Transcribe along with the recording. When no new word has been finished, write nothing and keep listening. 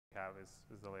have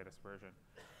is the latest version.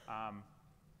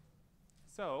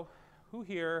 So who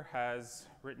here has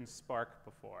written Spark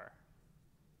before?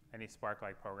 Any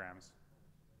Spark-like programs?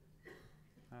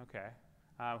 OK.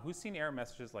 Who's seen error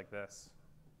messages like this?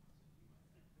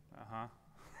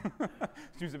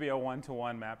 Seems to be a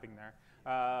one-to-one mapping there.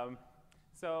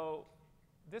 So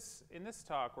in this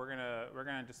talk, we're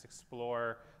gonna just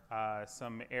explore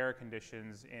some error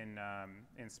conditions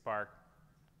in Spark,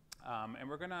 and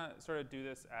we're gonna sort of do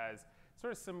this as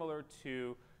sort of similar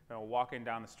to walking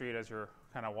down the street as you're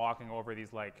kind of walking over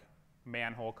these like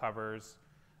manhole covers,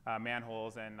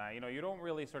 manholes, and you don't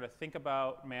really sort of think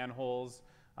about manholes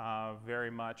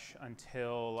very much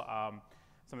until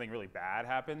something really bad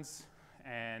happens.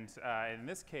 And in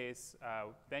this case,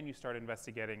 then you start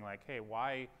investigating, like, hey,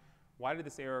 why did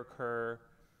this error occur?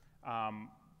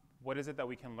 What is it that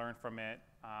we can learn from it?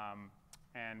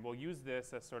 And we'll use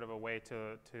this as sort of a way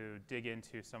to dig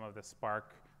into some of the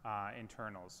Spark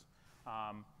internals.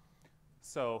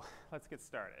 So let's get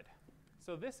started.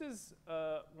 So this is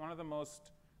one of the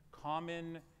most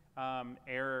common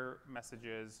error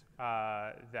messages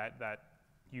that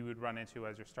you would run into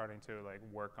as you're starting to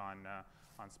work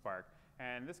on Spark.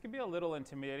 And this can be a little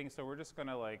intimidating, so we're just going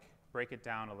to break it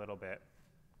down a little bit.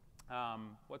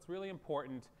 What's really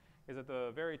important is at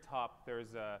the very top,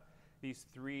 there's these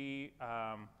three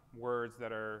words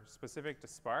that are specific to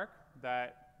Spark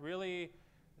that really,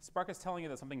 Spark is telling you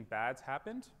that something bad's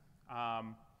happened,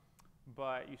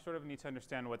 but you sort of need to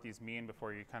understand what these mean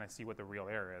before you kind of see what the real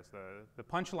error is. The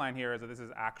punchline here is that this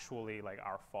is actually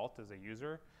our fault as a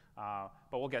user,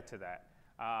 but we'll get to that.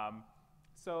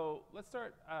 So let's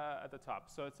start at the top.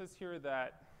 So it says here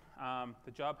that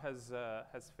the job has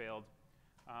failed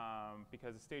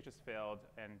because the stage has failed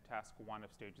and task 1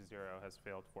 of stage 0 has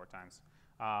failed 4 times.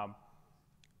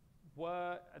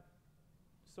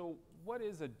 So what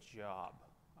is a job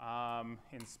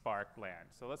in Spark land?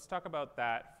 So let's talk about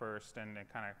that first and then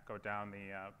kind of go down the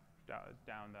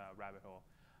rabbit hole.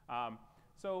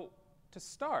 So to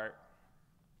start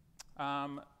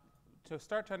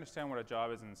to understand what a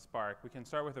job is in Spark, we can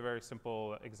start with a very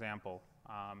simple example.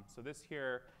 So this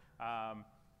here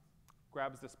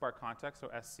grabs the Spark context. So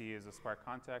SC is a Spark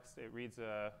context. It reads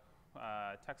a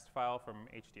text file from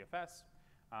HDFS.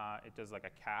 It does like a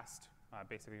cast,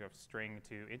 basically of string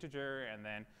to integer, and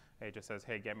then it just says,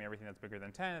 hey, get me everything that's bigger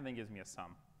than 10, and then gives me a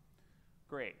sum.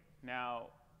 Great. Now,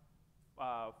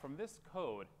 from this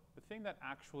code, the thing that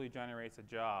actually generates a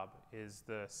job is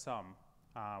the sum,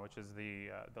 which is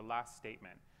the last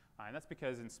statement. And that's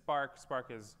because in Spark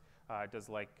does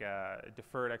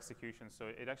deferred execution. So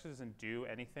it actually doesn't do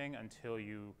anything until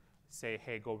you say,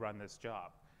 hey, go run this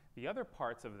job. The other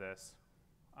parts of this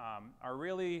are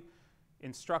really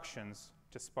instructions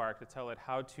to Spark to tell it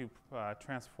how to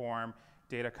transform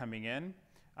data coming in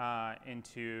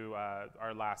into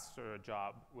our last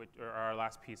job, or our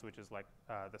last piece, which is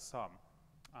the sum.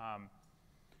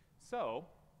 So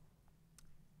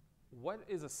what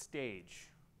is a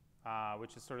stage?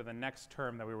 Which is sort of the next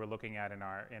term that we were looking at in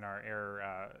our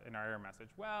error message.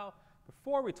 Well,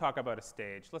 before we talk about a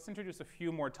stage, let's introduce a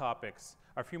few more topics,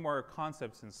 a few more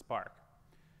concepts in Spark.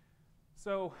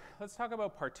 So let's talk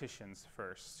about partitions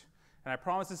first. And I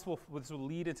promise this will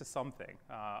lead into something.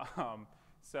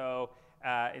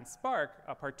 In Spark,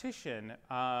 a partition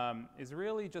is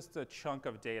really just a chunk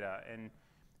of data. And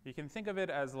you can think of it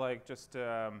as just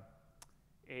the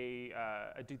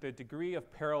degree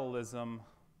of parallelism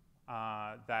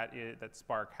that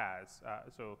Spark has.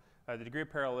 The degree of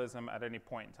parallelism at any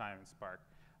point in time in Spark.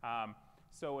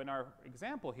 So in our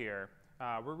example here,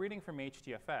 we're reading from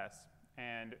HDFS.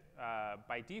 And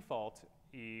by default,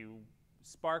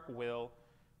 Spark will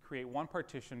create 1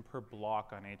 partition per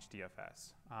block on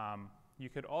HDFS. You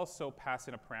could also pass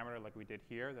in a parameter like we did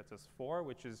here that says 4,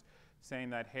 which is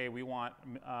saying that, hey, we want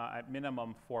at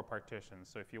minimum 4 partitions.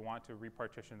 So if you want to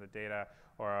repartition the data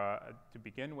or to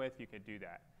begin with, you could do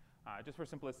that. Just for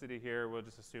simplicity here, we'll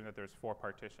just assume that there's 4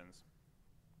 partitions.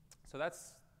 So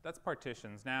that's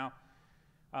partitions. Now,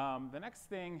 the next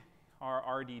thing are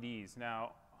RDDs.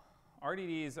 Now,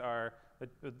 RDDs are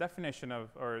the definition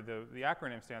of, or the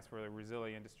acronym stands for the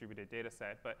Resilient Distributed Data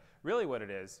Set. But really what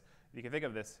it is, you can think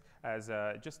of this as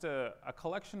just a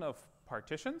collection of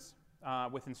partitions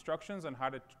with instructions on how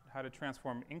to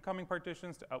transform incoming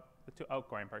partitions to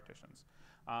outgoing partitions.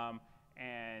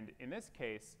 And in this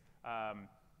case,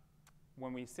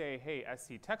 when we say, hey,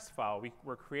 SC text file,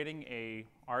 we're creating a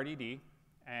RDD,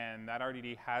 and that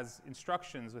RDD has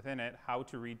instructions within it how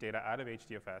to read data out of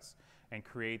HDFS and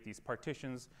create these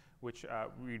partitions, which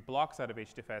read blocks out of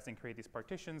HDFS and create these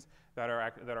partitions that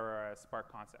are a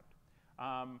Spark concept.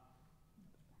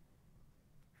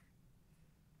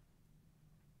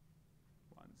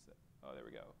 Oh, there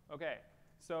we go. OK,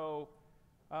 so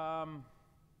the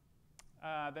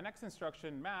next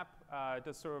instruction, map,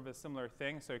 does sort of a similar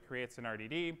thing. So it creates an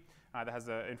RDD that has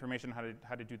information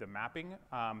how to do the mapping.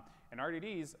 And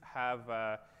RDDs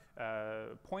have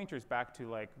pointers back to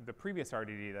like the previous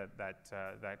RDD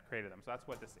that created them. So that's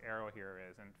what this arrow here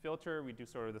is. And filter, we do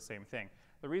sort of the same thing.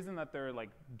 The reason that they're like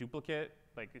duplicate,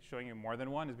 like it's showing you more than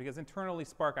one, is because internally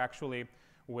Spark actually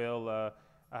will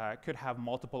could have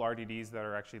multiple RDDs that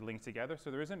are actually linked together.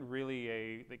 So there isn't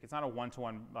really it's not a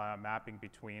one-to-one mapping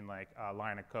between like a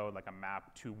line of code, like a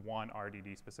map to one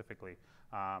RDD specifically.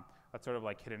 That's sort of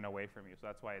like hidden away from you. So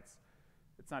that's why it's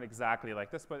not exactly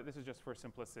like this, but this is just for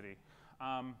simplicity.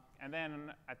 And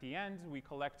then at the end, we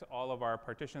collect all of our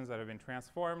partitions that have been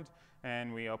transformed,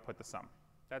 and we output the sum.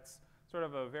 That's sort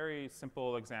of a very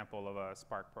simple example of a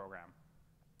Spark program.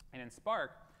 And in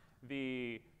Spark,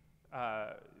 this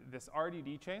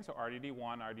RDD chain, so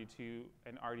RDD1, RDD2,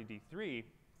 and RDD3,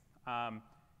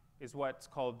 is what's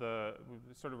called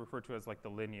sort of referred to as like the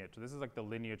lineage. So this is like the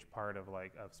lineage part of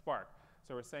Spark.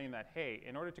 So we're saying that, hey,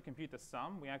 in order to compute the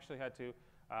sum, we actually had to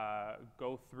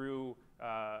go through,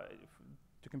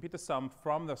 to compute the sum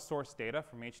from the source data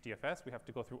from HDFS, we have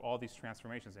to go through all these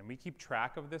transformations. And we keep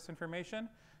track of this information.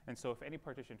 And so if any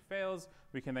partition fails,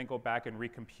 we can then go back and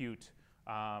recompute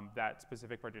that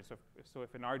specific partition. So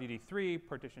if an RDD3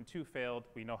 partition 2 failed,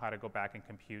 we know how to go back and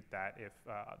compute that if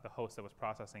the host that was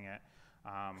processing it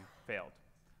failed.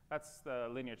 That's the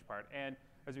lineage part. And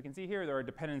as you can see here, there are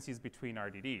dependencies between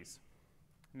RDDs.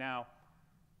 Now,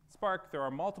 Spark, there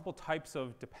are multiple types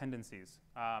of dependencies.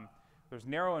 There's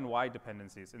narrow and wide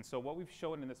dependencies. And so what we've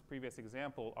shown in this previous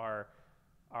example are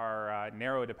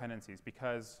narrow dependencies,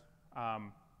 because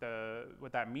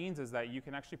what that means is that you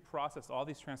can actually process all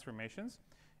these transformations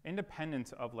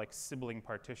independent of like sibling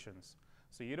partitions.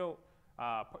 So you don't,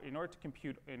 in order to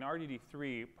compute in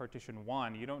RDD3 partition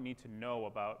 1, you don't need to know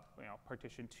about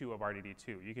partition 2 of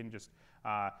RDD2. You can just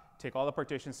take all the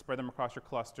partitions, spread them across your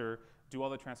cluster, do all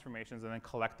the transformations, and then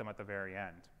collect them at the very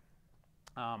end.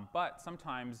 But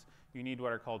sometimes you need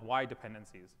what are called wide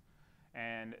dependencies.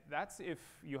 And that's if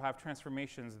you have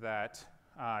transformations that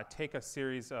take a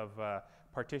series of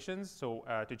partitions. So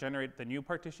to generate the new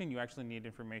partition, you actually need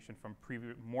information from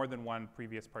more than one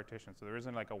previous partition. So there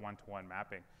isn't like a one-to-one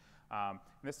mapping.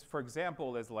 This, for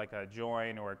example, is like a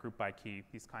join or a group by key,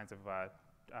 these kinds of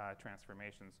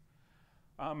transformations.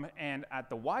 And at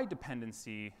the wide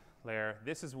dependency layer,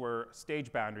 this is where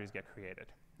stage boundaries get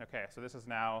created. OK, so this is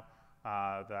now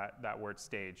that word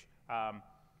stage.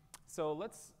 So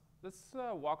let's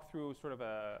walk through sort of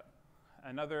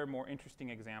another more interesting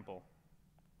example.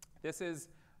 This is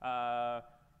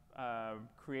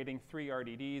creating 3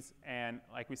 RDDs. And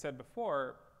like we said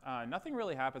before, nothing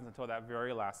really happens until that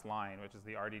very last line, which is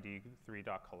the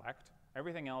RDD3.collect.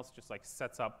 Everything else just like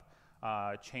sets up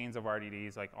chains of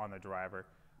RDDs like on the driver.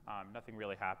 Nothing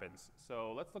really happens.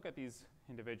 So let's look at these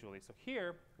individually. So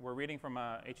here, we're reading from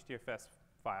a HDFS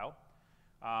file.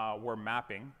 We're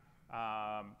mapping.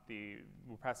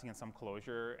 We're passing in some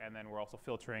closure, and then we're also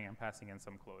filtering and passing in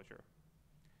some closure.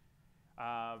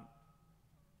 Whoa.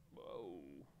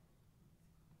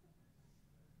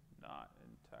 Not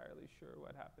entirely sure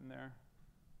what happened there.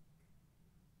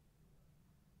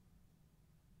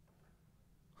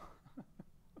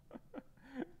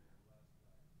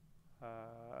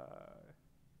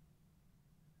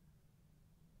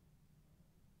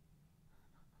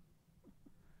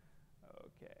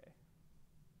 OK.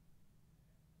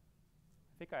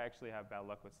 I think I actually have bad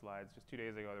luck with slides. Just 2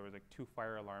 days ago, there was like 2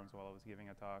 fire alarms while I was giving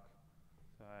a talk.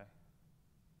 So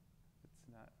it's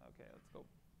not. OK, let's go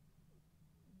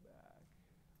back.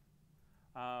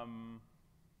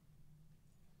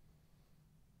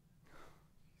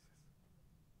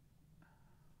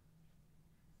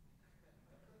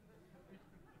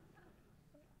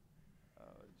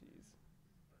 Oh, geez.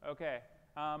 OK.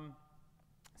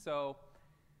 So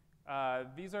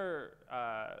these are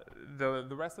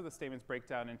the rest of the statements break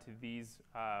down into these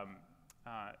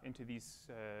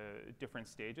different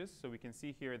stages. So we can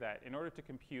see here that in order to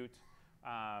compute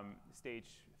stage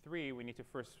 3, we need to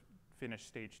first finish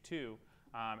stage 2.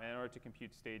 And in order to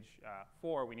compute stage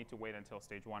 4, we need to wait until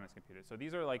stage 1 is computed. So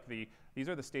these are like the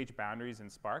stage boundaries in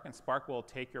Spark. And Spark will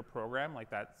take your program, like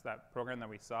that program that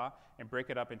we saw, and break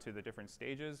it up into the different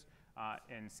stages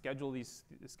and schedule this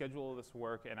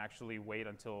work and actually wait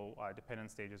until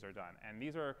dependent stages are done. And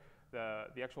these are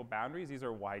the actual boundaries. These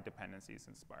are wide dependencies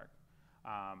in Spark.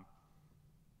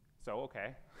 So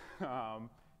OK.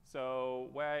 So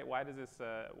why does this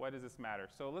matter?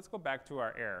 So let's go back to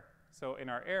our error. So in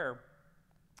our error,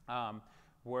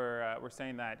 we're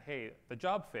saying that, hey, the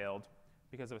job failed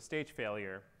because of a stage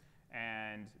failure,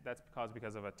 and that's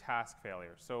because of a task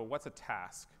failure. So what's a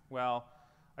task? Well,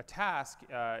 a task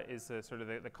is sort of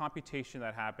the computation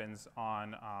that happens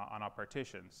on a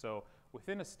partition. So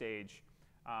within a stage,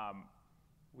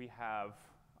 we have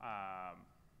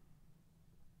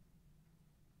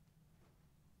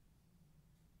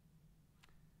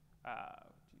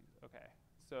okay,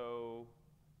 so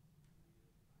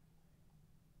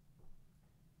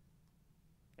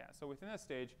yeah, so within a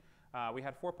stage, we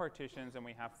had 4 partitions and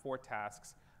we have 4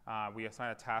 tasks. We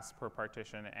assign a task per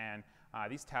partition, and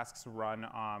these tasks run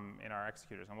in our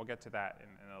executors, and we'll get to that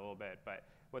in a little bit. But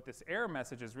what this error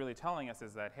message is really telling us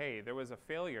is that, hey, there was a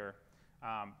failure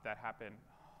that happened.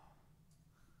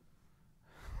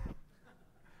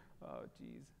 Oh,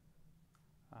 geez.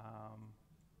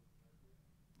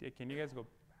 Yeah, can you guys go back?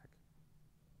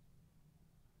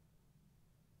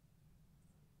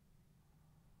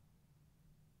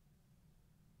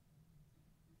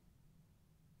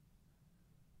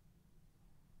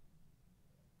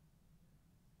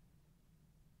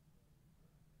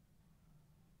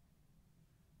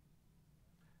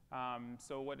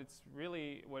 So what it's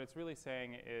really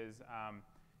saying is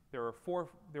there were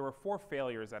four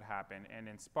failures that happened, and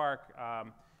in Spark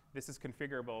this is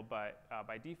configurable, but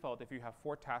by default, if you have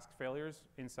 4 task failures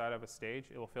inside of a stage,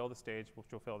 it will fill the stage,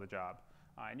 which will fill the job.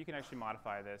 And you can actually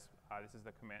modify this. This is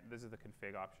the command. This is the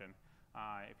config option.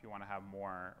 If you want to have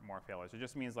more failures, it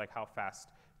just means like how fast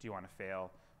do you want to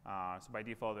fail. So by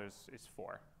default, it's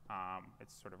 4.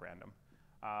 It's sort of random.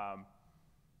 I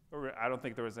don't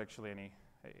think there was actually any.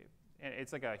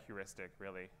 It's like a heuristic,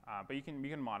 really. But you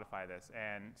can modify this.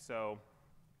 And so,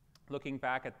 looking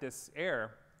back at this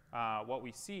error, what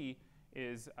we see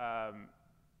is that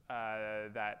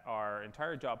our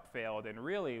entire job failed. And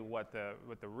really, what the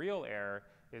real error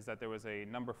is that there was a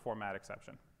number format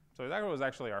exception. So that was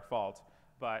actually our fault.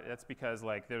 But that's because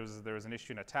like there was an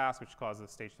issue in a task which caused the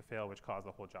stage to fail, which caused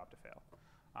the whole job to fail.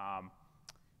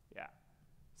 Yeah.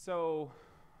 So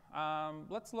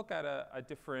let's look at a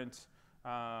different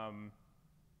kind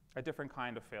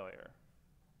of failure.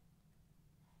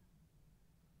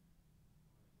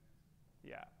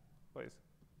 Yeah, please.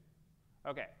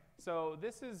 Okay, so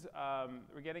this is,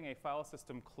 we're getting a file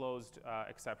system closed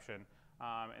exception.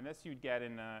 And this you'd get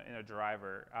in a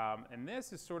driver. And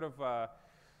this is sort of,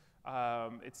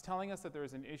 it's telling us that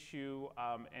there's an issue,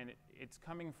 and it's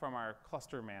coming from our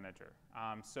cluster manager.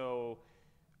 So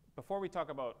before we talk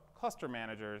about cluster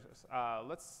managers,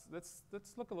 let's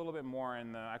look a little bit more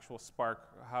in the actual Spark,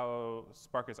 how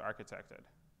Spark is architected.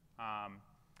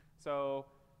 So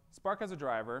Spark has a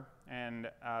driver, and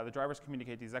the drivers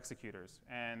communicate these executors.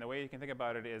 And the way you can think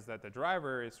about it is that the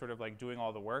driver is sort of like doing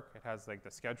all the work. It has like the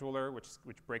scheduler,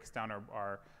 which breaks down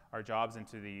our jobs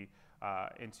into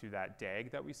that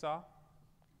DAG that we saw.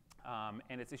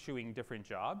 And it's issuing different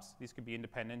jobs. These could be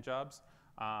independent jobs.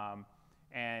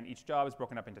 And each job is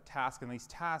broken up into tasks, and these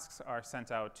tasks are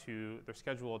sent out they're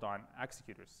scheduled on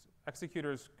executors.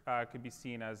 Executors could be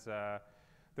seen as,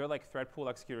 they're like thread pool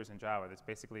executors in Java. That's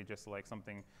basically just like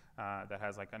something that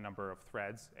has like a number of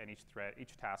threads, and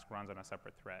each task runs on a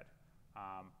separate thread.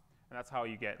 And that's how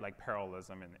you get like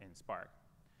parallelism in Spark.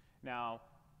 Now,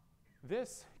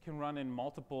 this can run in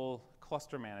multiple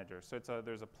cluster managers. So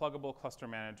there's a pluggable cluster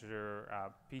manager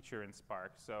feature in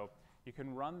Spark. So you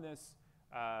can run this.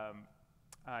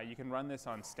 You can run this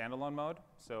on standalone mode.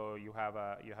 So you have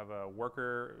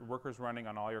workers running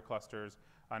on all your clusters,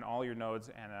 on all your nodes,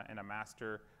 and a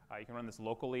master. You can run this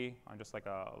locally on just like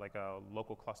a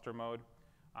local cluster mode.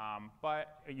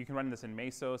 But you can run this in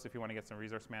Mesos if you want to get some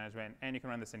resource management, and you can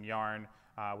run this in Yarn,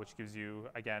 which gives you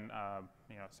again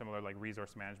similar like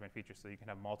resource management features. So you can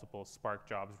have multiple Spark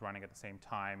jobs running at the same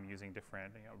time using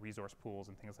different resource pools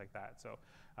and things like that. So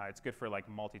it's good for like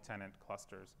multi-tenant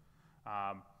clusters.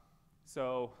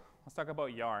 So let's talk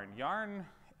about Yarn. Yarn,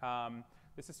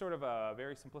 this is sort of a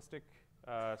very simplistic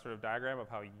sort of diagram of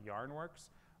how Yarn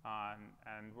works.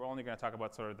 And we're only going to talk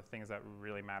about sort of the things that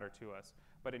really matter to us.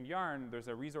 But in Yarn, there's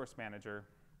a resource manager,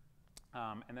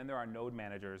 and then there are node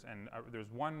managers. And there's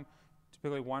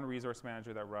typically one resource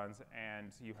manager that runs,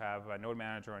 and you have a node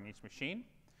manager on each machine.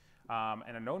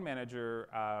 And a node manager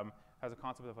has a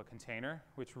concept of a container,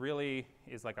 which really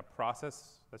is like a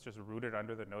process that's just rooted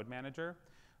under the node manager.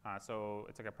 So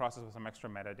it's like a process with some extra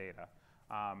metadata.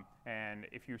 And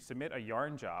if you submit a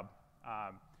Yarn job,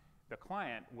 the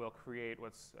client will create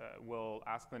will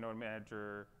ask the node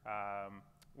manager,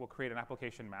 will create an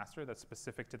application master that's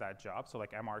specific to that job. So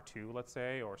like MR2, let's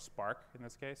say, or Spark in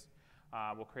this case.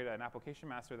 We'll create an application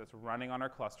master that's running on our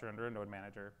cluster under a node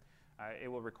manager. It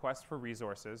will request for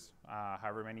resources,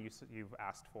 however many you've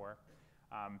asked for.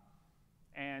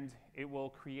 And it will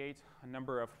create a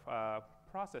number of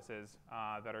processes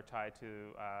that are tied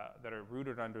to, that are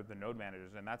rooted under the node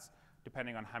managers. And that's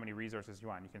depending on how many resources you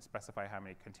want. You can specify how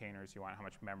many containers you want, how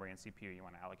much memory and CPU you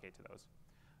want to allocate to those.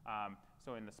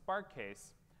 So in the Spark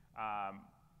case,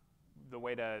 the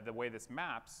way this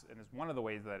maps, and is one of the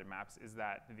ways that it maps, is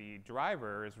that the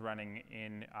driver is running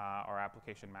in our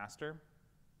application master.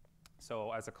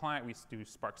 So as a client, we do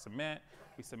Spark submit.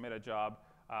 We submit a job,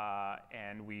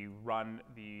 and we run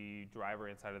the driver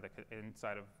inside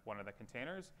of one of the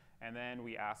containers. And then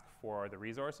we ask for the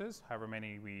resources, however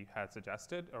many we had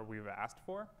suggested or we've asked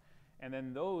for. And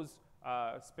then those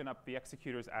spin up the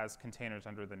executors as containers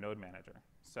under the node manager.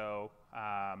 So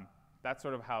that's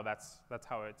sort of how that's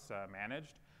how it's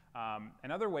managed.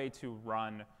 Another way to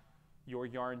run your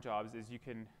Yarn jobs is you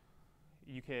can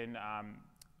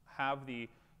have the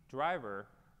driver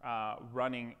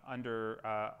running under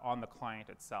on the client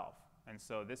itself. And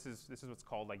so this is what's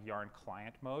called like Yarn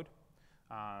client mode.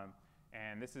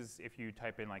 And this is if you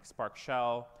type in like Spark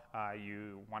Shell,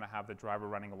 you want to have the driver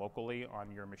running locally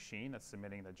on your machine that's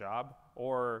submitting the job,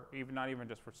 or even not even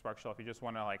just for Spark Shell. If you just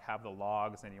want to like have the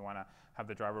logs and you want to have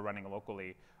the driver running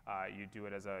locally, you do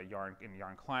it as a Yarn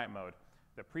client mode.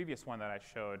 The previous one that I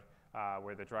showed,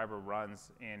 where the driver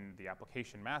runs in the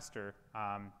application master,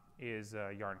 is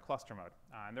Yarn cluster mode.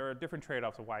 And there are different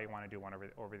trade-offs of why you want to do one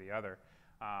over the other.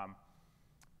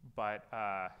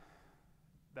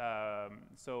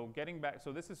 So getting back,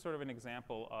 so this is sort of an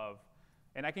example of,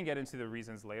 and I can get into the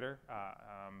reasons later,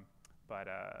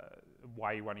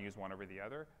 why you want to use one over the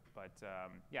other. But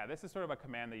yeah, this is sort of a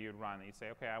command that you'd run. That you say,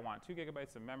 okay, I want 2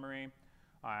 GB of memory.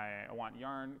 I want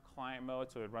Yarn client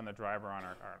mode, so it would run the driver on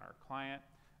our client.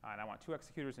 And I want 2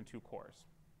 executors and 2 cores.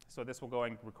 So this will go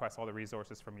and request all the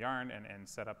resources from Yarn and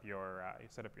set up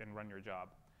and run your job.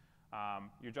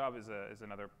 Your job is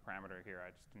another parameter here.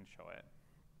 I just didn't show it.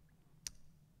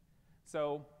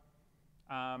 So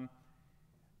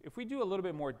if we do a little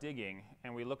bit more digging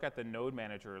and we look at the node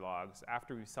manager logs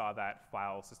after we saw that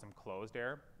file system closed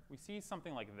error, we see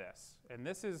something like this. And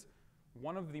this is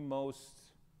one of the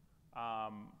most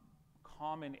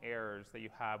common errors that you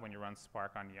have when you run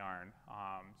Spark on Yarn.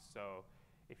 So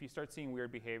if you start seeing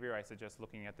weird behavior, I suggest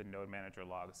looking at the node manager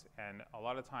logs. And a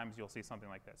lot of times you'll see something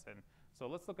like this. And so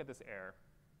let's look at this error.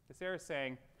 This error is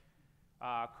saying,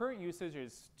 current usage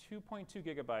is 2.2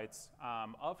 GB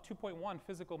of 2.1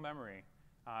 physical memory.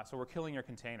 So we're killing your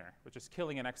container, which is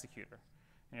killing an executor.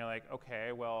 And you're like,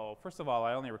 OK, well, first of all,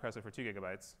 I only requested for 2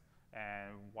 GB.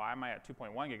 And why am I at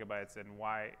 2.1 GB? And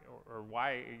why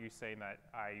are you saying that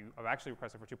I've actually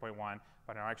requested for 2.1,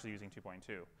 but I'm actually using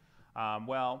 2.2?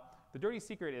 Well, the dirty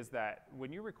secret is that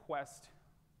when you request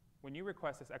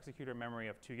this executor memory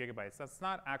of 2 GB, that's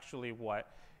not actually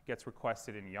what gets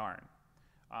requested in Yarn.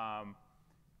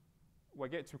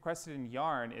 What gets requested in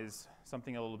Yarn is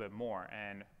something a little bit more,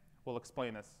 and we'll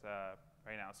explain this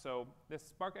right now. So this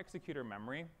Spark executor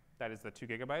memory, that is the 2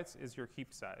 GB, is your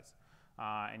heap size.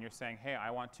 And you're saying, hey,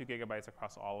 I want 2 GB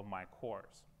across all of my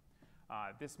cores.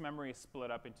 This memory is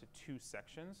split up into 2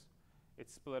 sections.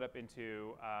 It's split up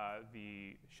into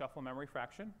the shuffle memory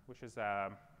fraction, which is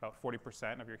about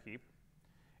 40% of your heap.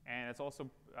 And it's also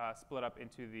split up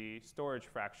into the storage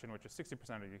fraction, which is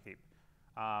 60% of your heap.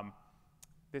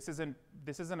 This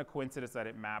isn't a coincidence that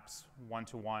it maps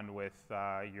one-to-one with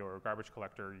your garbage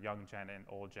collector, young gen and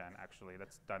old gen, actually.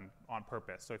 That's done on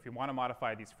purpose. So if you want to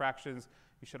modify these fractions,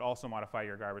 you should also modify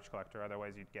your garbage collector.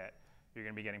 Otherwise, you're going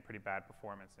to be getting pretty bad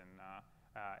performance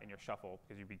in your shuffle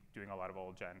because you'd be doing a lot of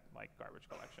old gen like garbage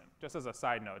collection. Just as a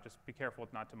side note, just be careful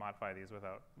not to modify these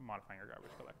without modifying your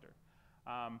garbage collector.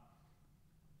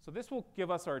 So this will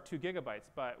give us our 2 GB.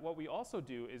 But what we also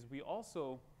do is we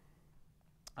also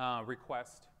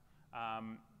request,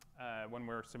 when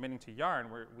we're submitting to Yarn,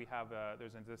 we have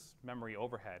there's this memory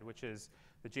overhead, which is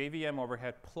the JVM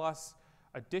overhead plus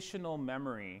additional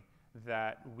memory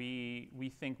that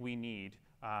we think we need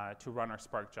to run our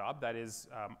Spark job. That is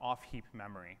off-heap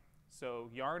memory. So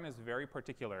Yarn is very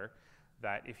particular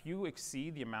that if you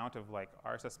exceed the amount of like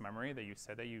RSS memory that you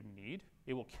said that you need,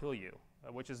 it will kill you,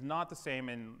 which is not the same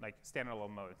in like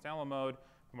standalone mode. Standalone mode,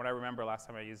 from what I remember last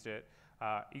time I used it,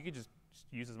 you could just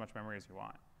use as much memory as you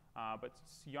want. But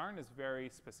Yarn is very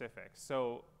specific.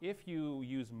 So if you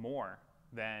use more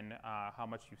than how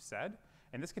much you said,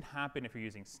 and this can happen if you're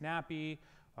using Snappy,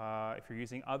 if you're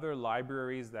using other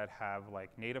libraries that have like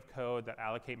native code that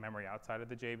allocate memory outside of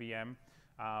the JVM,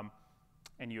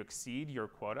 and you exceed your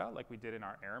quota, like we did in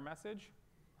our error message,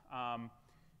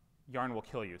 Yarn will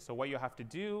kill you. So what you have to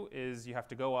do is you have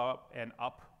to go up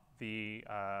the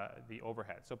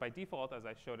overhead. So by default, as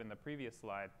I showed in the previous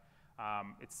slide,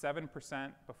 It's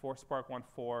 7% before Spark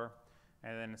 1.4,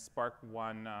 and then Spark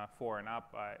 1.4 and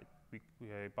up, we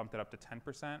bumped it up to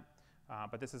 10%.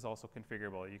 But this is also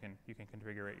configurable. You can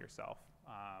configure it yourself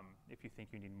if you think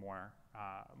you need more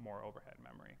overhead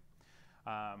memory.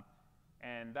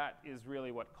 And that is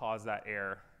really what caused that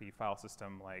error, the file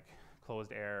system like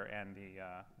closed error and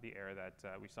the error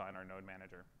that we saw in our node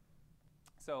manager.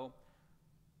 So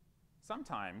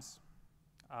sometimes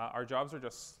our jobs are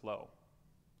just slow.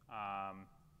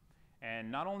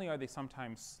 And not only are they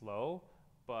sometimes slow,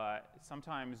 but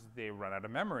sometimes they run out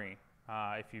of memory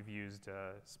if you've used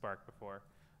Spark before.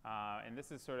 And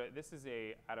this is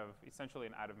essentially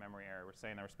an out of memory error. We're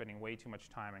saying that we're spending way too much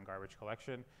time in garbage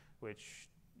collection, which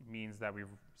means that we've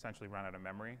essentially run out of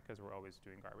memory because we're always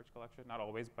doing garbage collection. Not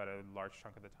always, but a large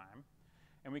chunk of the time.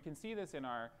 And we can see this in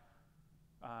our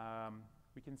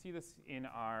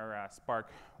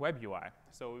Spark web UI.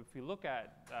 So if you look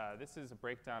at this is a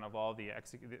breakdown of all the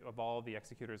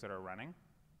executors that are running,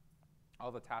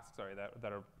 all the tasks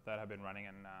that have been running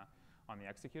on the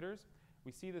executors.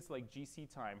 We see this like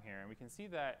GC time here, and we can see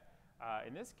that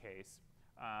in this case,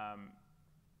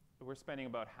 we're spending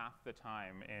about half the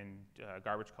time in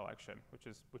garbage collection,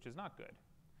 which is not good.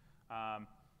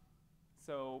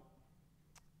 So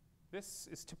this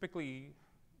is typically,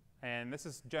 and this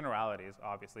is generalities,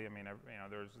 obviously. I mean,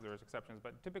 there's exceptions,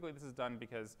 but typically this is done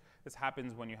because this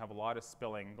happens when you have a lot of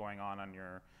spilling going on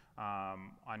your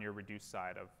reduced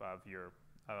side of your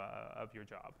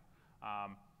job.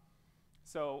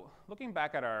 So looking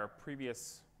back at our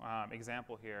previous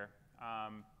example here,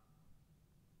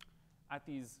 at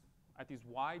these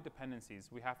wide dependencies,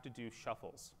 we have to do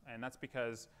shuffles. And that's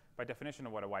because, by definition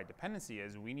of what a wide dependency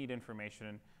is, we need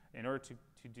information in order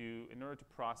to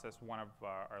process one of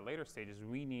our later stages.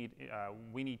 We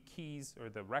need keys or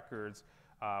the records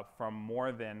from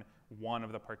more than one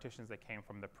of the partitions that came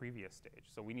from the previous stage.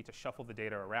 So we need to shuffle the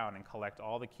data around and collect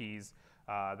all the keys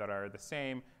that are the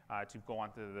same to go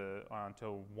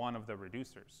onto one of the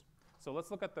reducers. So let's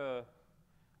look at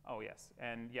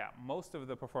most of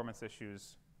the performance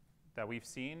issues that we've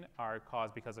seen are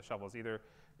caused because of shuffles, either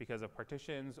because of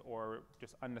partitions or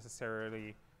just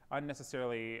unnecessarily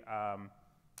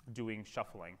doing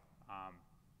shuffling.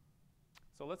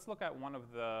 So let's look at one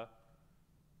of the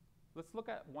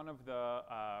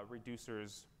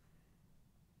reducers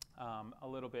a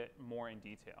little bit more in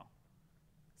detail.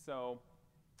 So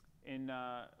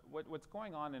what's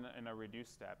going on in a reduce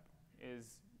step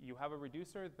is you have a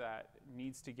reducer that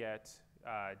needs to get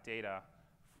data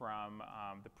from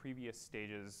the previous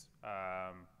stage's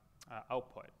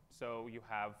output. So you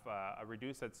have a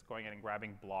reduce that's going in and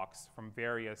grabbing blocks from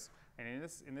various, and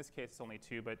in this case it's only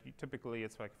two, but typically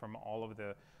it's like from all of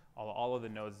the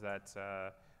nodes that,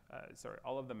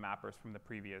 all of the mappers from the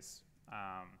previous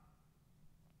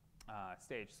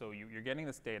stage. So you're getting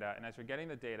this data, and as you're getting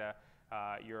the data,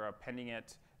 you're appending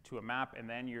it to a map, and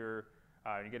then you're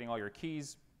getting all your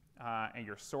keys, and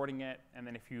you're sorting it. And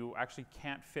then if you actually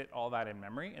can't fit all that in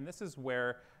memory, and this is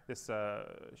where this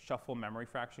shuffle memory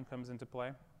fraction comes into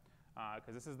play,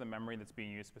 because this is the memory that's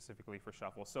being used specifically for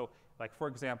shuffle. So, like for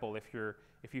example, if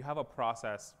you have a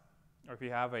process, or if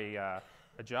you have a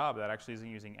job that actually isn't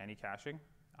using any caching,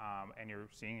 and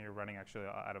you're running actually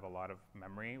out of a lot of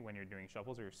memory when you're doing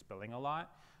shuffles, or you're spilling a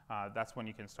lot, that's when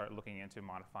you can start looking into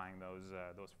modifying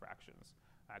those fractions,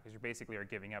 because you basically are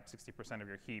giving up 60% of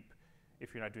your heap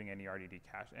if you're not doing any RDD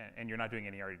cache, and you're not doing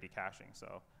any RDD caching,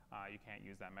 so you can't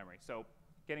use that memory. So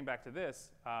getting back to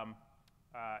this,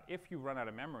 if you run out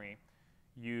of memory,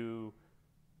 you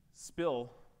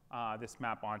spill this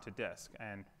map onto disk.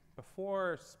 And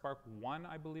before Spark 1,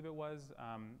 I believe it was,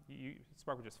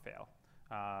 Spark would just fail.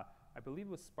 I believe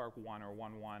it was Spark 1 or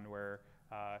 1.1 where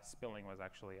spilling was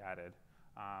actually added.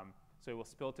 So it will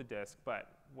spill to disk. But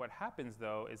what happens,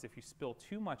 though, is if you spill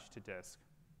too much to disk,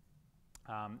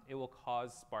 it will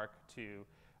cause Spark to,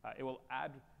 it will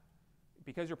add,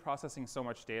 because you're processing so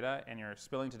much data and you're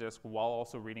spilling to disk while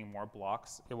also reading more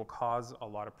blocks, it will cause a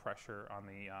lot of pressure on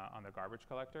the garbage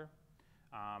collector.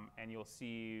 And you'll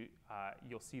see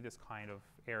this kind of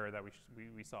error that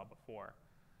we saw before.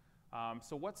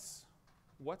 So what's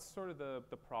sort of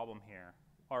the problem here,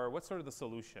 or what's sort of the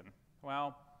solution?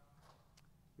 Well,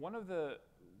 one of the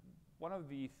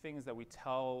things that we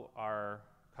tell our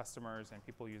customers and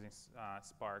people using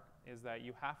Spark is that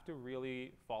you have to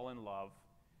really fall in love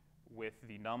with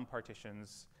the num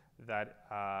partitions that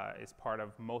is part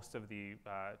of most of the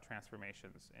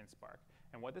transformations in Spark.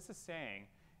 And what this is saying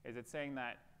is it's saying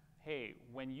that, hey,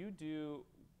 when you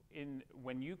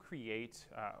create,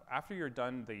 after you're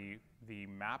done the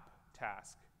map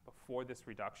task before this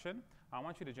reduction, I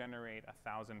want you to generate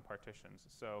 1,000 partitions.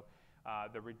 So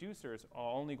The reducers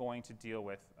are only going to deal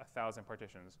with 1,000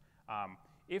 partitions.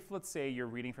 If, let's say, you're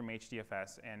reading from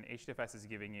HDFS and HDFS is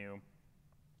giving you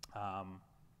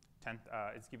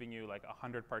it's giving you like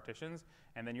 100 partitions,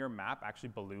 and then your map actually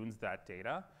balloons that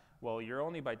data, well, you're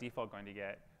only by default going to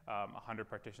get 100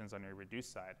 partitions on your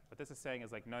reduced side. What this is saying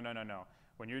is like, no, no, no, no.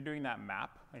 When you're doing that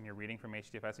map and you're reading from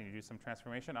HDFS and you do some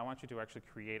transformation, I want you to actually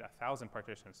create 1,000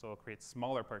 partitions. So it'll create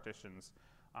smaller partitions.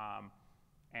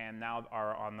 And now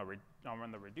on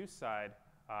the reduced side,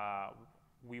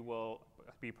 we will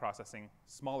be processing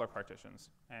smaller partitions.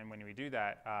 And when we do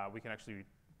that, we can actually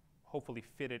hopefully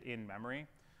fit it in memory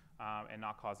and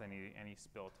not cause any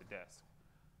spill to disk.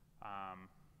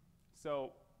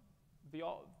 So the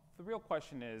real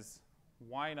question is,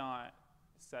 why not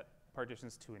set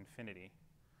partitions to infinity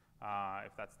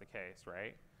if that's the case,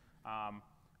 right?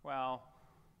 Well,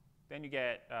 then you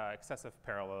get excessive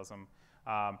parallelism,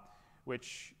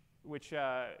 which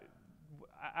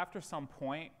after some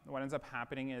point, what ends up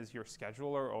happening is your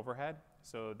scheduler overhead,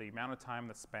 so the amount of time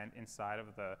that's spent inside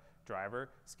of the driver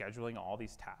scheduling all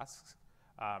these tasks,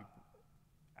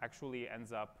 actually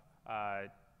ends up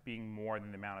being more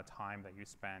than the amount of time that you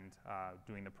spend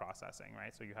doing the processing,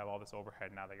 right? So you have all this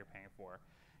overhead now that you're paying for.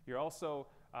 You're also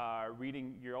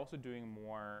doing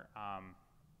more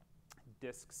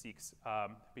disk seeks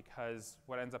because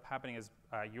what ends up happening is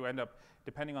you end up,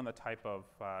 depending on the type of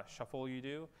shuffle you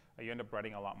do, you end up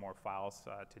running a lot more files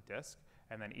to disk,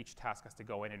 and then each task has to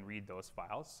go in and read those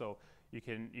files. So you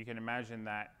can imagine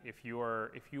that if you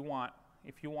want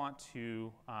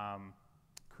to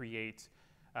create,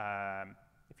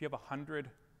 if you have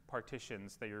 100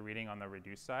 partitions that you're reading on the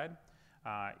reduced side,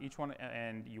 each one,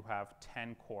 and you have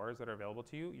 10 cores that are available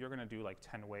to you, you're going to do like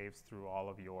 10 waves through all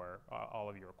of your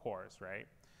cores, right?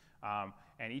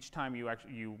 And each time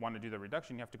you want to do the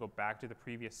reduction, you have to go back to the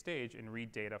previous stage and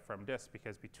read data from disk,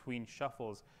 because between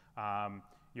shuffles,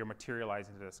 you're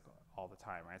materializing to disk all the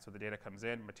time, right? So the data comes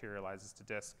in, materializes to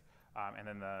disk, and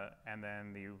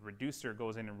then the reducer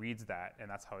goes in and reads that, and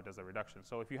that's how it does the reduction.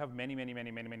 So if you have many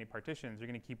partitions, you're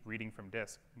going to keep reading from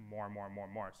disk more and more and more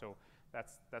and more. So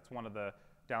that's one of the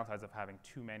downsides of having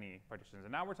too many partitions.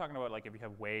 And now we're talking about like if you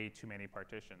have way too many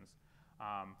partitions.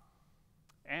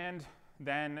 And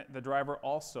then the driver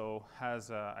also has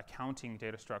accounting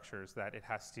data structures that it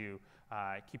has to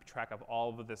keep track of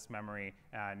all of this memory,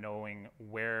 knowing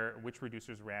which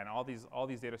reducers ran. All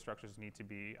these data structures need to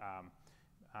be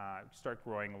start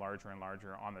growing larger and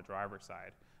larger on the driver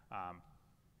side,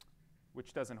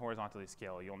 which doesn't horizontally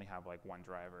scale. You only have like one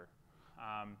driver.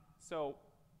 So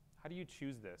how do you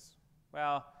choose this?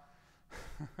 Well,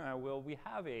 we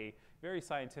have a very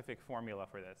scientific formula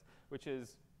for this, which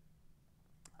is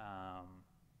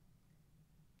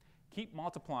keep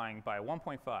multiplying by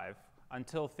 1.5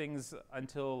 until things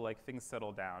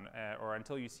settle down, or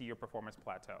until you see your performance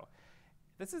plateau.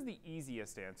 This is the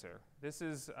easiest answer. This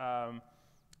is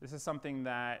something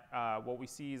that what we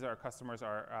see is our customers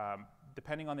are,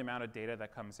 depending on the amount of data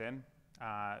that comes in,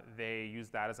 they use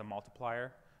that as a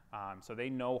multiplier. So they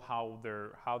know how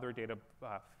their data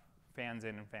fans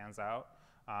in and fans out.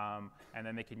 And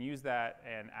then they can use that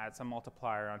and add some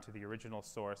multiplier onto the original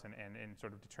source and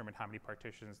sort of determine how many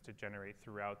partitions to generate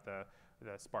throughout the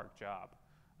Spark job.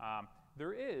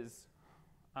 There is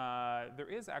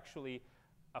actually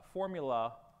a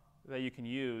formula that you can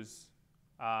use,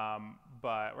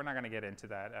 but we're not going to get into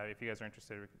that. If you guys are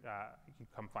interested, you can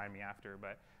come find me after.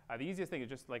 But the easiest thing is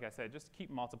just, like I said, just keep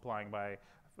multiplying by,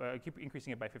 keep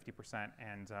increasing it by 50%,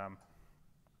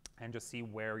 and just see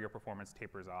where your performance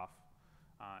tapers off.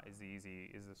 Is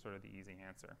sort of the easy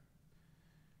answer.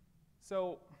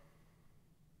 So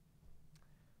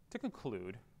to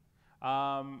conclude,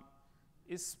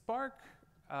 is Spark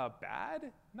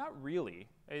bad? Not really.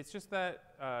 It's just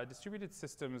that distributed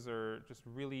systems are just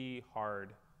really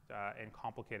hard and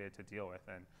complicated to deal with,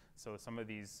 and so some of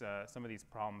these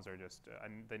problems are just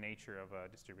the nature of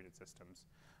distributed systems.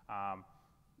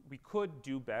 We could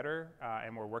do better,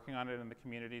 and we're working on it in the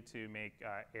community to make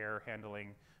error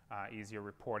handling easier,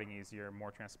 reporting easier,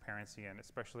 more transparency, and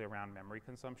especially around memory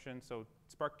consumption. So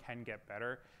Spark can get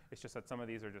better. It's just that some of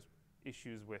these are just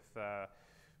issues with the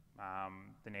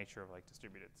nature of like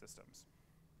distributed systems.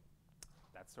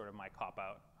 That's sort of my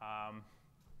cop-out.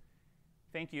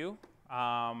 Thank you.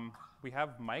 We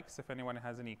have mics if anyone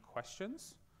has any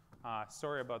questions.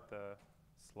 Sorry about the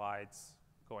slides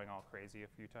going all crazy a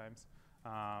few times.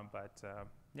 But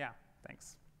yeah,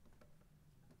 thanks.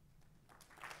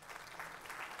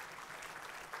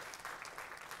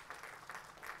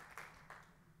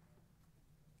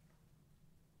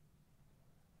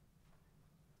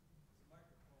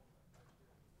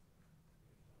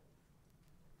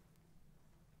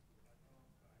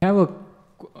 have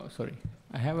a sorry.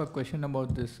 I have a question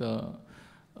about this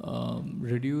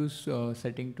reduce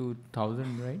setting to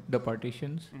 1,000, right? The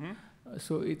partitions. Mm-hmm.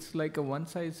 So it's like a one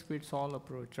size fits all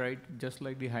approach, right? Just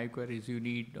like the high queries, you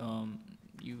need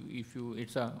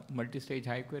it's a multi-stage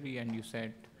high query and you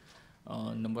set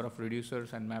number of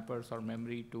reducers and mappers or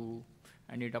memory to,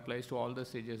 and it applies to all the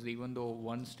stages, even though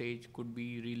one stage could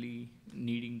be really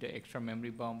needing the extra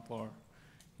memory bump or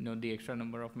the extra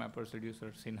number of mappers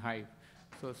reducers in Hive.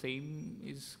 So same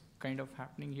is kind of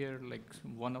happening here, like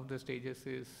one of the stages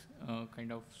is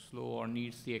kind of slow or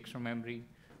needs the extra memory,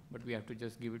 but we have to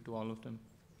just give it to all of them.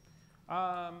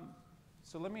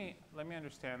 So let me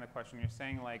understand the question. You're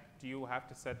saying, like, do you have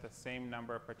to set the same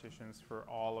number of partitions for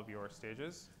all of your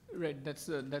stages? Right. That's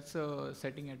a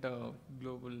setting at a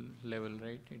global level,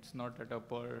 right? It's not at a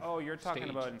per. Oh, you're talking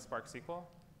stage. about in Spark SQL?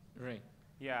 Right.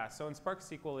 Yeah. So in Spark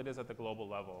SQL, it is at the global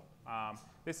level.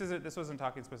 This wasn't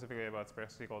talking specifically about Spark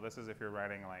SQL. This is if you're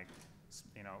writing like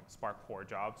Spark core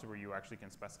jobs where you actually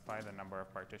can specify the number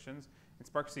of partitions. In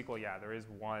Spark SQL, yeah, there is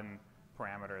one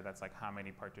parameter that's like how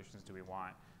many partitions do we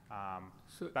want.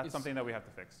 So that's something that we have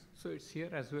to fix. So it's here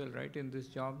as well, right? In this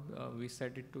job, we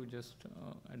set it to just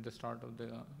at the start of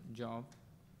the job.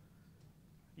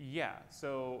 Yeah.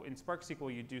 So in Spark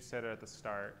SQL, you do set it at the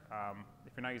start.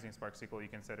 If you're not using Spark SQL, you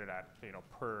can set it at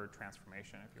per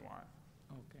transformation if you want.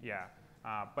 Okay. Yeah.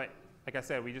 But like I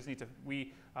said, we just need to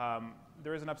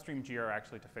there is an upstream GR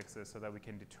actually to fix this so that we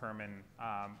can determine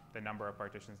the number of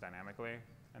partitions dynamically,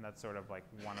 and that's sort of like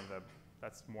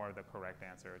that's more of the correct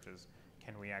answer, which is,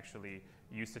 can we actually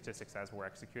use statistics as we're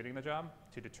executing the job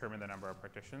to determine the number of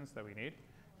partitions that we need,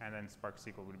 and then Spark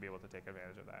SQL would be able to take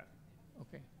advantage of that.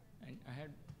 Okay. And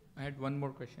I had one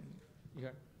more question. You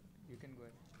can go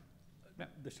ahead. Yeah,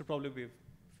 this should probably be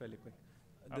fairly quick.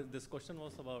 This question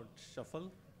was about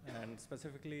shuffle, and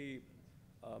specifically,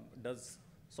 does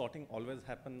sorting always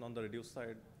happen on the reduce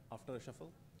side after a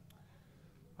shuffle?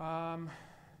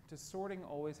 Does sorting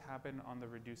always happen on the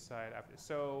reduce side after?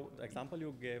 So the example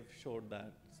you gave showed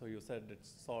that. So you said it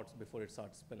sorts before it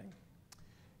starts spilling.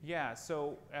 Yeah.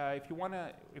 So if you want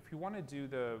to do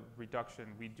the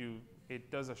reduction, it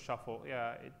does a shuffle.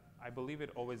 Yeah. I believe it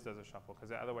always does a shuffle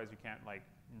because otherwise you can't like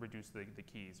reduce the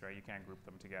keys, right? You can't group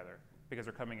them together because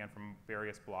they're coming in from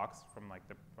various blocks from like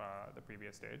the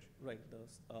previous stage. Right. It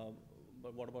does.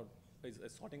 But what about is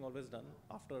sorting always done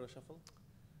after a shuffle?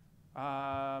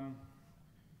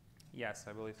 Yes,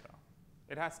 I believe so.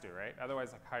 It has to, right?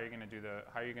 Otherwise, like, how are you going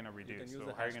to reduce?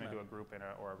 So how are you going to do a group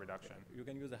or a reduction? You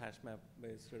can use a hash map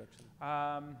based reduction.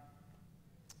 I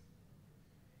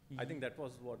think that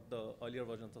was what the earlier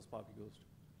versions of Spark used.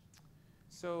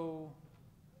 So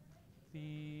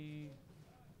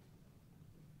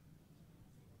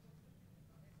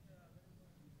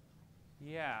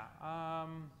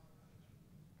I'm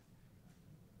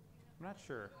not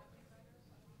sure.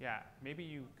 Yeah, maybe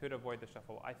you could avoid the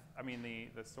shuffle. I mean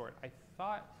the sort. I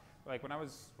thought like when I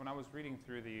was reading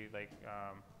through the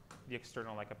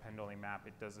external like append-only map,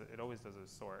 it always does a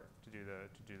sort to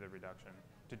do the reduction,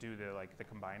 to do the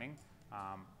combining.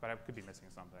 But I could be missing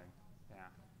something. Yeah.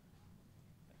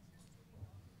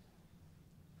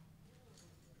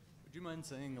 Would you mind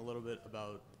saying a little bit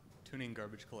about tuning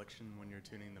garbage collection when you're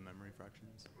tuning the memory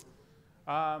fractions?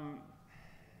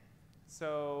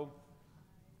 So,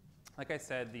 like I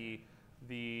said, the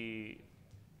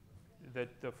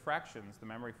fractions, the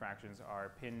memory fractions,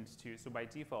 are pinned to. So by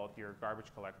default, your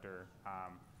garbage collector,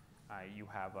 you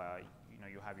have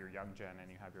your young gen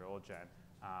and you have your old gen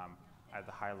at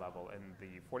the high level, and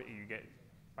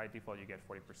by default you get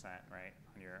 40%, right,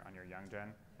 on your young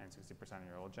gen and 60% on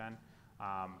your old gen.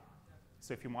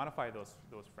 So if you modify those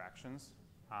fractions,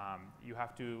 you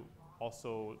have to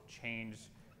also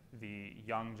change the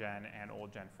young gen and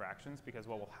old gen fractions, because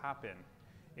what will happen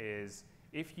is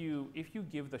if you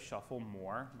give the shuffle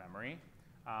more memory,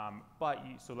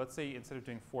 so let's say instead of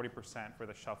doing 40% for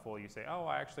the shuffle, you say, oh,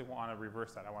 I actually want to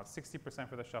reverse that. I want 60%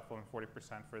 for the shuffle and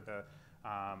 40% for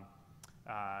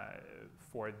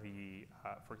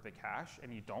the cache,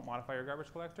 and you don't modify your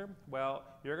garbage collector. Well,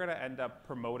 you're going to end up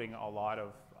promoting a lot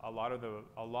of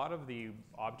the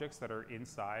objects that are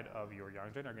inside of your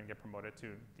young gen are going to get promoted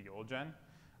to the old gen.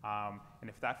 And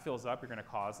if that fills up, you're going to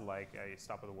cause like a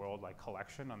stop of the world like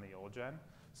collection on the old gen.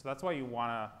 So that's why you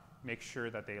want to make sure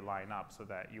that they line up so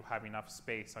that you have enough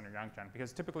space on your young gen.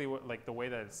 Because typically, like the way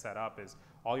that it's set up is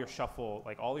all your shuffle,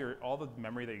 like all the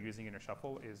memory that you're using in your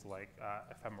shuffle is like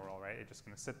ephemeral, right? It's just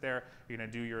going to sit there. You're going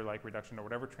to do your like reduction or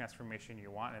whatever transformation you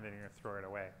want, and then you're going to throw it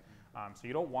away. So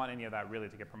you don't want any of that really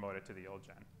to get promoted to the old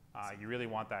gen. You really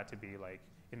want that to be like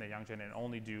in the young gen and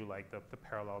only do like the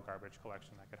parallel garbage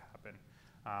collection that could happen.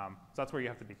 So that's where you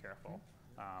have to be careful.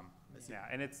 Yeah,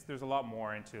 and there's a lot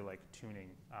more into like tuning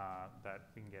that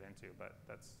we can get into, but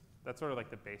that's sort of like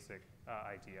the basic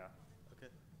idea.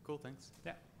 Okay, cool, thanks.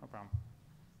 Yeah, no problem.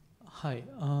 Hi.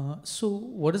 So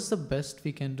what is the best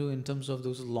we can do in terms of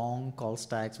those long call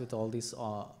stacks with all these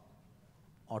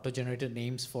auto-generated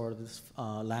names for this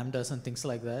lambdas and things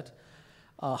like that?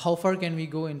 How far can we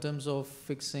go in terms of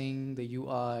fixing the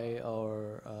UI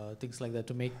or things like that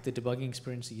to make the debugging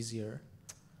experience easier?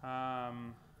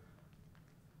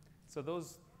 So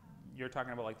those, you're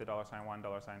talking about like the $1,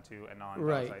 $2, anon,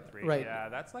 Right, $3. right. Yeah,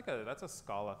 that's a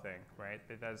Scala thing, right?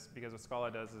 Because what Scala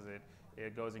does is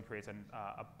it goes and creates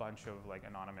a bunch of like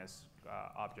anonymous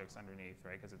objects underneath,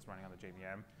 right? Because it's running on the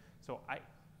JVM. So I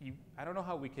don't know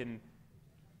how we can,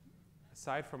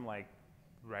 aside from like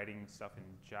writing stuff in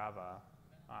Java,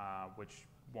 which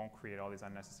won't create all these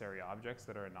unnecessary objects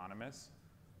that are anonymous.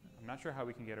 I'm not sure how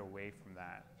we can get away from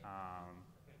that.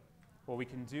 What we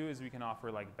can do is we can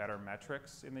offer like better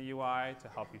metrics in the UI to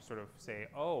help you sort of say,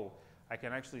 oh, I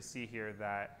can actually see here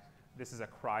that this is a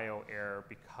cryo error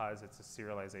because it's a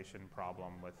serialization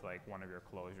problem with like one of your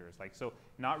closures. Like, so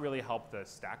not really help the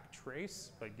stack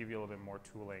trace, but give you a little bit more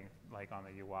tooling like on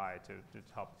the UI to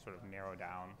help sort of narrow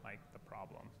down like the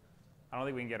problem. I don't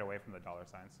think we can get away from the $,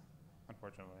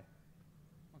 unfortunately.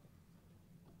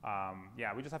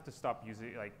 Yeah, we just have to stop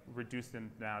using, like, reduce the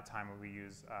amount of time we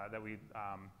use that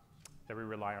we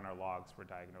rely on our logs for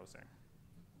diagnosing.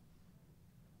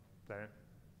 Is that it?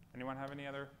 Anyone have any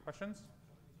other questions?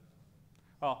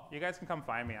 Well, you guys can come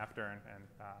find me after, and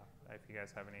if you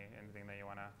guys have anything that you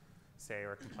want to say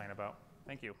or complain about.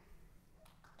 Thank you.